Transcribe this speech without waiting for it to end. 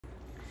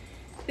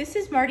This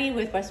is Marty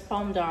with West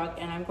Palm Dog,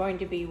 and I'm going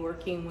to be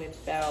working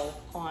with Belle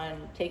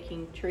on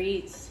taking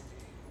treats,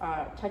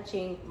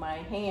 touching my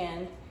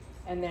hand,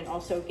 and then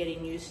also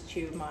getting used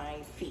to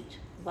my feet.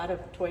 A lot of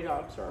toy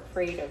dogs are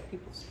afraid of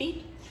people's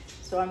feet,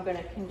 so I'm going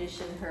to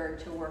condition her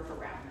to work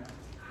around them.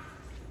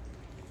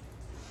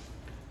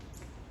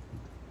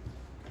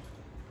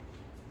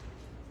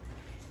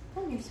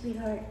 Come here,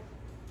 sweetheart.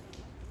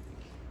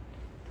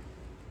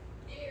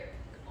 There.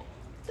 Come on.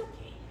 It's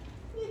okay.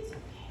 It's okay.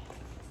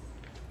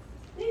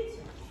 It's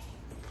okay.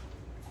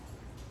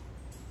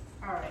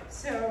 All right,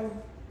 so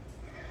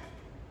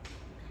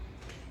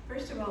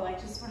first of all, I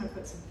just want to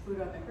put some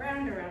food on the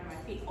ground around my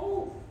feet.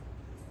 Oh,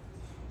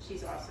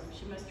 she's awesome.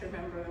 She must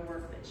remember the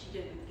work that she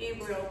did with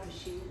Gabriel, because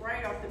she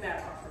right off the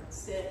bat offered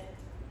sit.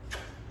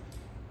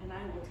 And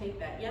I will take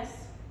that. Yes,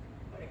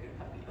 what a good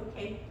puppy.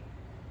 Okay.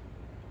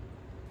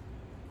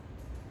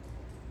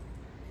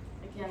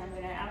 Again, I'm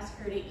going to ask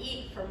her to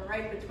eat from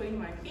right between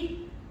my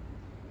feet.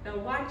 Belle,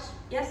 watch.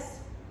 Yes.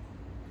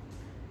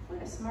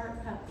 What a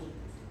smart puppy.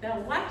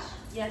 Belle, watch.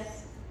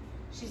 Yes.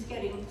 She's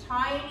getting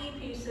tiny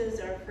pieces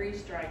of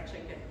freeze-dried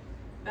chicken.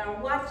 Belle,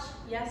 watch.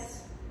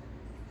 Yes.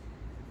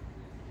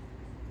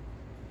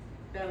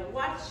 Belle,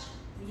 watch.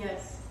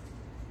 Yes.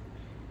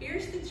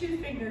 Here's the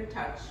two-finger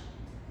touch.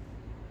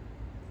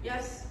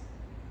 Yes.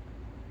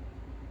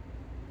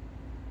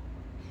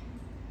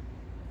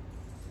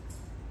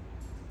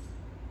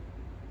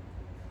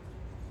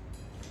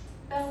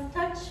 Belle,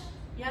 touch.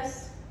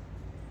 Yes.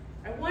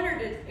 I want her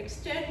to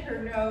extend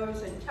her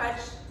nose and touch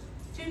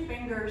two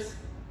fingers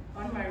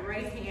on my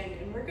right hand,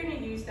 and we're going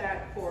to use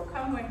that for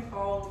come when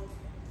called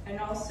and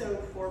also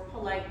for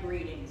polite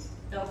greetings.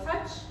 Belle,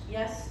 touch.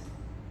 Yes.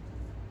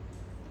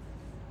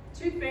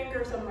 Two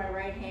fingers on my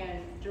right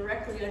hand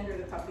directly under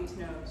the puppy's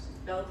nose.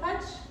 Belle,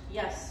 touch.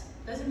 Yes.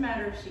 Doesn't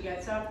matter if she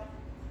gets up.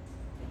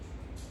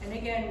 And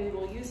again, we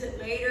will use it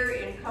later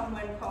in come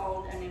when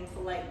called and in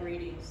polite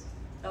greetings.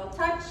 Belle,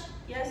 touch.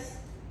 Yes.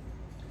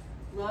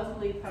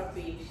 Lovely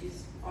puppy.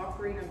 She's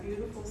offering a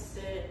beautiful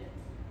sit.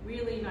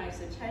 Really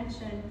nice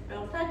attention.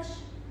 Belle, touch.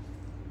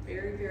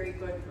 Very, very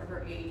good for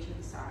her age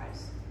and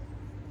size.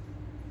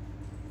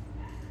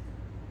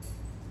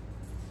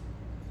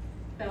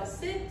 Belle,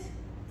 sit.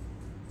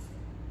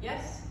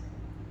 Yes.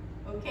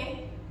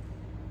 Okay.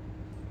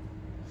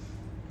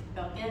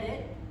 Belle, get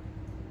it.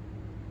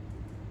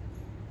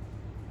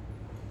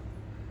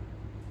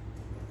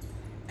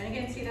 And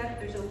again, see that?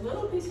 There's a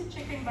little piece of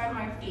chicken by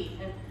my feet.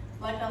 And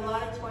like a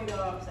lot of toy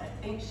dogs, I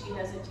think she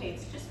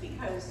hesitates just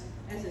because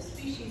as a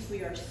species,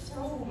 we are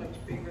so much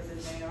bigger than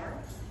they are.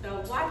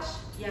 Belle, watch.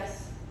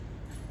 Yes.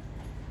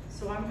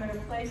 So I'm going to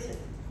place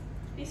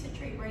a piece of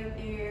treat right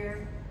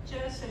there,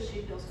 just so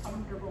she feels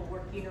comfortable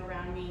working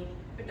around me.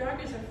 If a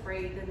dog is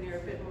afraid, then they're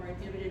a bit more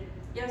inhibited.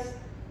 Yes.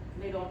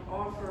 They don't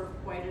offer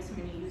quite as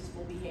many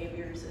useful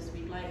behaviors as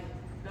we'd like.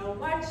 Belle,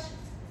 watch.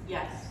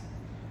 Yes.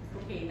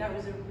 Okay, that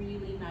was a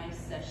really nice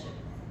session.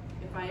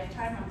 If I have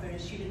time, I'm going to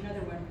shoot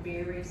another one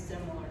very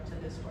similar to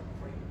this one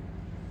for you.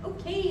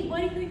 Okay,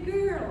 what a good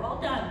girl.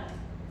 All done.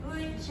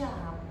 Good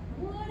job.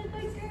 What a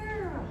good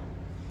girl.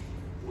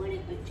 What a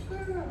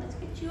good girl. Let's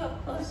get you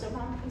up close so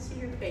Mom can see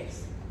your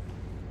face.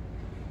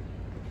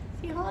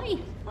 Say hi.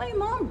 Hi,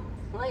 Mom.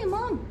 Hi,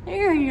 Mom.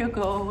 There you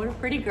go. What a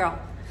pretty girl.